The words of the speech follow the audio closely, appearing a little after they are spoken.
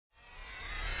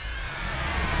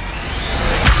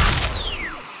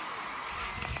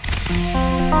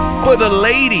for the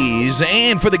ladies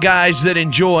and for the guys that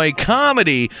enjoy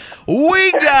comedy.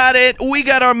 We got it. We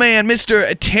got our man,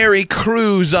 Mr. Terry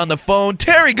Crews, on the phone.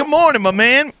 Terry, good morning, my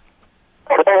man.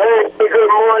 Hey, good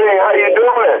morning. How you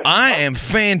doing? I am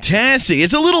fantastic.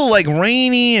 It's a little like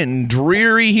rainy and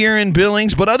dreary here in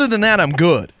Billings, but other than that, I'm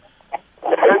good.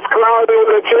 It's cloudy with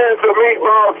a chance of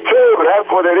meatballs too. That's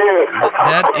what it is.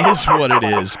 That is what it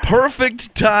is.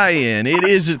 Perfect tie-in. It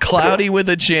is cloudy with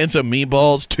a chance of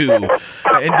meatballs too. And,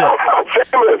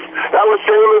 shameless. That was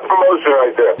shameless promotion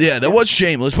right there. yeah, that was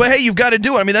shameless. But hey, you've got to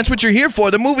do it. I mean, that's what you're here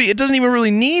for. The movie, it doesn't even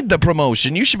really need the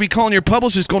promotion. You should be calling your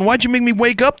publicist going, why'd you make me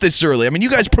wake up this early? I mean, you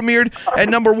guys premiered at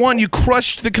 #1. You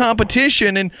crushed the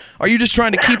competition. And are you just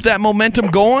trying to keep that momentum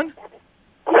going?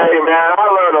 Hey, man, I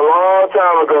learned a long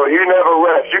time ago, you never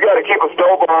rest. You got to keep a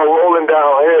snowball rolling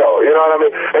downhill, you know what I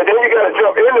mean? And then you got to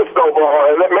jump in the snowball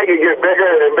and make it get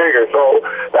bigger and bigger. So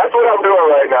that's what I'm doing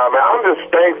right now, man. I'm just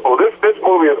thankful. This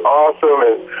movie is awesome,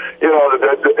 and, you know,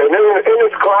 and in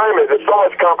this climate, there's so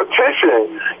much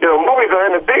competition. You know, movies are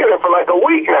in the theater for like a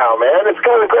week now, man. It's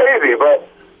kind of crazy, but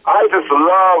I just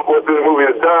love what this movie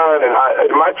has done, and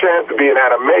my chance to be in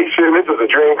animation. This is a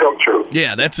dream come true.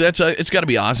 Yeah, it's got to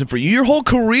be awesome for you. Your whole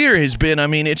career has been, I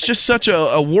mean, it's just such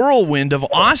a whirlwind of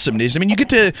awesomeness. I mean, you get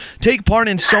to take part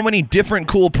in so many different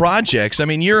cool projects. I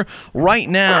mean, you're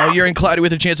in Cloudy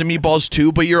with a Chance of Meatballs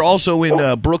 2, but you're also in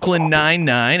Brooklyn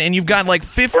Nine-Nine, and you've got like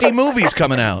 50 movies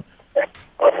coming out.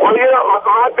 Well, you know,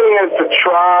 my thing is to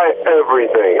try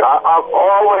everything. I've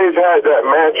always had that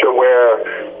mantra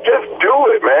where just do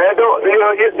it, man. You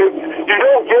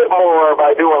don't get more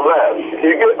by doing less.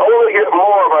 You only get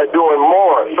more by doing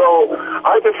more. So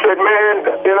I just said,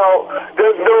 man, you know,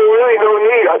 there's really no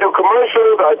need. I do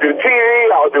commercials, I do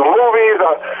TV, I'll do movies,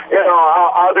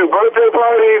 I'll do birthday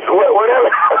parties, whatever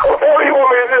you want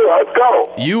me to do. Let's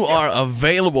go. You are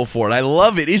available for it. I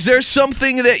love it. Is there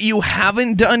something that you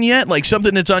haven't done yet, like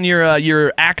something that's on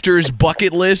your actor's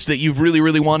bucket list that you've really,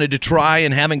 really wanted to try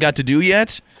and haven't got to do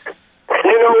yet?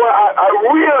 You know what I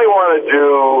really want to do?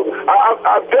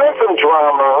 I've done some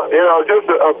drama, you know, just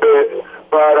a bit,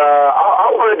 but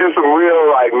I want to do some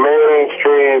real, like,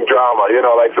 mainstream drama, you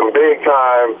know, like some big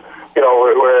time, you know,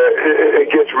 where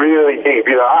it gets really deep.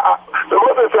 You know,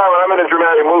 most of the time when I'm in a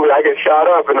dramatic movie, I get shot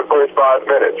up in the first 5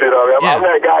 minutes. You know, I'm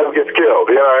that guy who gets killed.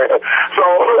 You know, so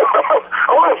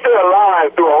I want to stay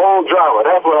alive through a whole drama.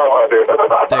 That's what I want to do.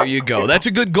 There you go. That's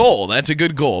a good goal. That's a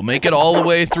good goal. Make it all the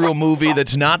way through a movie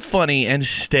that's not funny and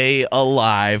stay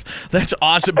alive. That's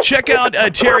awesome. Check out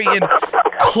Terry in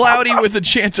Cloudy with a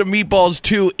Chance of Meatballs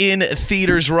 2 in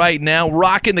theaters right now,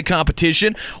 rocking the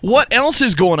competition. What else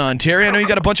is going on, Terry? I know you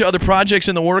got a bunch of other projects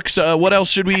in the works. What else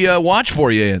should we watch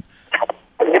for you in?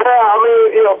 Yeah, I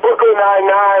mean, you know, Brooklyn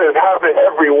Nine-Nine is happening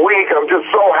every week. I'm just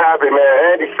so happy, man.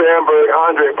 Andy Samberg,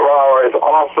 Andre Braugher is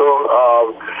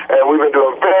awesome, and we've been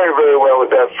doing very, very well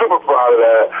with that. Super proud of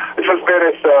that. It's just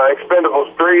finished Expendables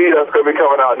 3. That's going to be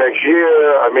coming out next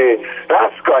year. I mean,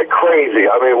 that's like crazy.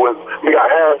 I mean, we got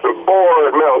Harrison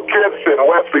Ford, Mel Gibson,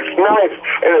 Wesley Snipes,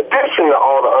 in addition to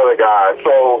all the other guys.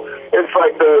 So it's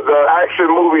like the action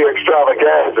movie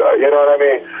extravaganza, you know what I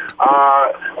mean?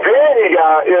 Then you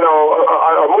got, you know,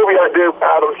 a movie I did with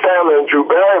Adam Sandler and Drew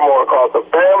Barrymore called The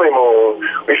Family Moon.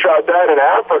 We shot that in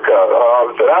Africa,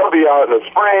 so that'll be out in the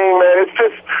spring, man. It's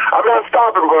just, I'm not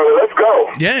stopping, brother. Let's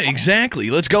go. Yeah, exactly.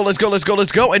 Let's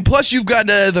go. And plus, you've got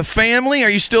the family. Are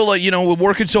you still, you know,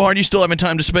 working so hard? You still having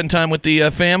time to spend time with the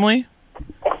family?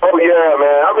 Oh, yeah,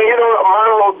 man. I mean, you know, my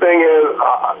whole thing is,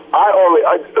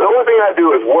 the only thing I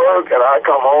do is work, and I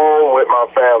come home with my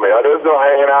family. I just go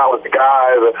hanging out with the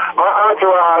guys. My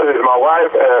entourage is my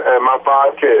wife and my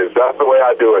 5 kids. That's the way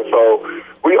I do it. So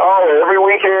we all, every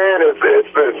weekend, it's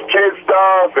kid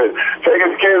stuff, and taking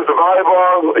the kids to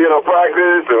volleyball, you know,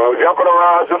 practice, and jumping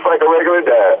around just like a regular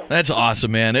dad. That's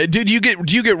awesome, man. Do you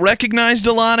get recognized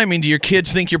a lot? I mean, do your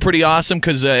kids think you're pretty awesome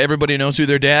because everybody knows who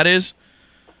their dad is?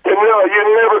 No,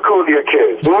 you're never cool to your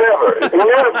kids. Never.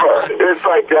 It's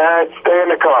like, Dad, stay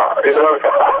in the car. You know,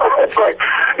 it's like,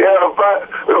 you know, but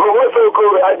what's so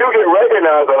cool, I do get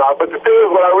recognized a lot, but the thing is,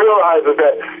 what I realize is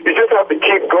that you just have to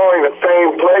keep going the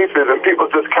same places, and people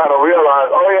just kind of realize,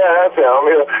 oh, yeah, that's him.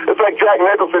 You know, it's like Jack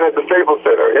Nicholson at the Staples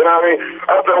Center. You know what I mean?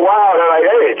 After a while, they're like,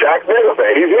 hey, Jack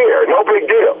Nicholson, he's here. No big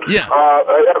deal. Yeah.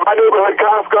 My neighborhood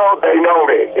Costco, they know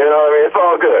me. You know what I mean? It's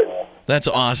all good. That's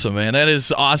awesome, man. That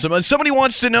is awesome. Somebody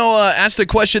wants to know, ask the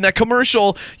question, that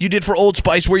commercial you did for Old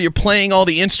Spice where you're playing all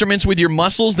the instruments with your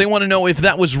muscles, they want to know if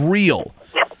that was real.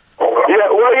 Yeah,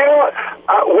 well, you know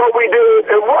what we did,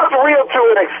 it was real to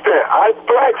an extent. I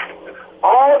flexed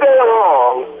all day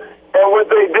long, and what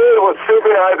they did was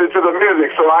synchronize it to the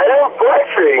music. So I am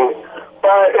flexing,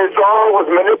 but it's all was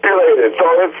manipulated. So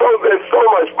it's so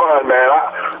much fun, man.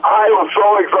 I was so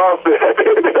exhausted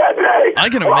that day. I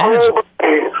can imagine. My whole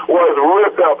body was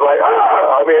ripped up. Like,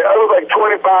 I mean, it was like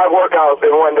 25 workouts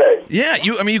in one day. Yeah,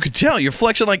 you could tell you're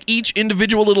flexing like each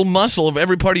individual little muscle of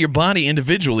every part of your body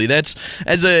individually. That's,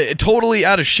 as a totally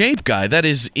out of shape guy, that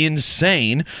is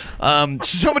insane.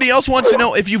 Somebody else wants to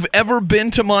know if you've ever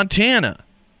been to Montana.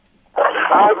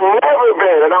 I've never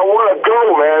been, and I want to go,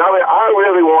 man. I mean, I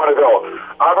really want to go.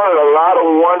 I've heard a lot of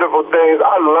wonderful things.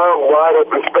 I love wide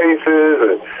open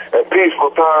spaces and peaceful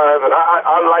times, and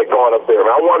I like going up there, man.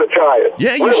 I want to try it.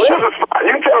 Yeah, you should.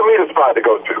 You tell me the spot to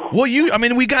go to. Well, I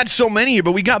mean, we got so many here,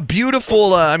 but we got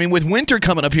beautiful, I mean, with winter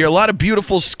coming up here, a lot of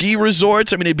beautiful ski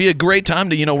resorts. I mean, it'd be a great time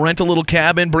to, rent a little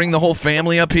cabin, bring the whole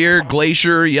family up here,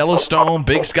 Glacier, Yellowstone,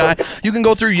 Big Sky. You can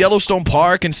go through Yellowstone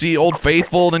Park and see Old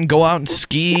Faithful, then go out and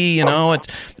ski,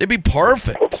 it'd be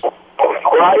perfect.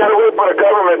 Well, I gotta wait for the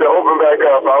government to open back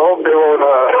up. I hope they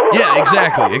won't. Yeah,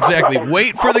 exactly.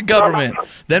 Wait for the government,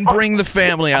 then bring the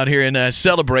family out here and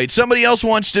celebrate. Somebody else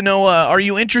wants to know: are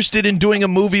you interested in doing a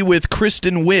movie with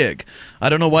Kristen Wiig? I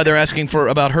don't know why they're asking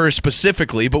about her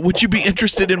specifically, but would you be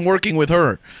interested in working with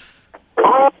her?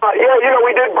 Yeah,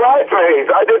 we did Bridesmaids.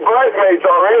 I did Bridesmaids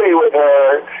already with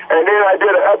her, and then I did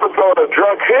an episode of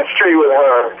Drunk History with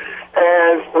her.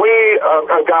 And we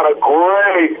got a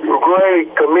great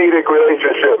comedic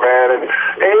relationship, man. And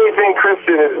anything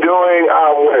Kristen is doing,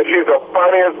 I'm with. She's the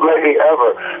funniest lady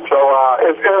ever. So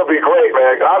it's going to be great,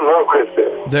 man. I love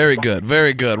Kristen. Very good,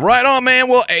 very good. Right on, man.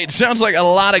 Well, hey, it sounds like a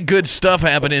lot of good stuff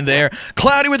happening there.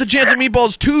 Cloudy with a Chance of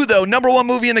Meatballs 2, though. #1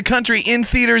 movie in the country, in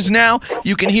theaters now.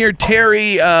 You can hear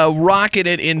Terry rocking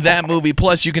it in that movie.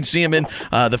 Plus, you can see him in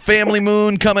The Family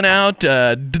Moon coming out.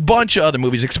 A bunch of other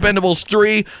movies. Expendables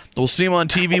 3. We'll see him on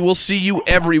TV. We'll see you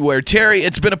everywhere. Terry,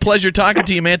 it's been a pleasure talking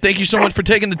to you, man. Thank you so much for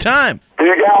taking the time.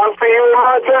 You guys, I'll see you in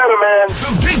Montana, man.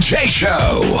 The Big J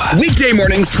Show. Weekday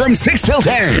mornings from 6 till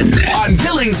 10 on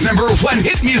Billings #1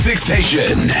 hit music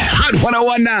station, Hot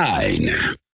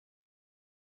 101.9.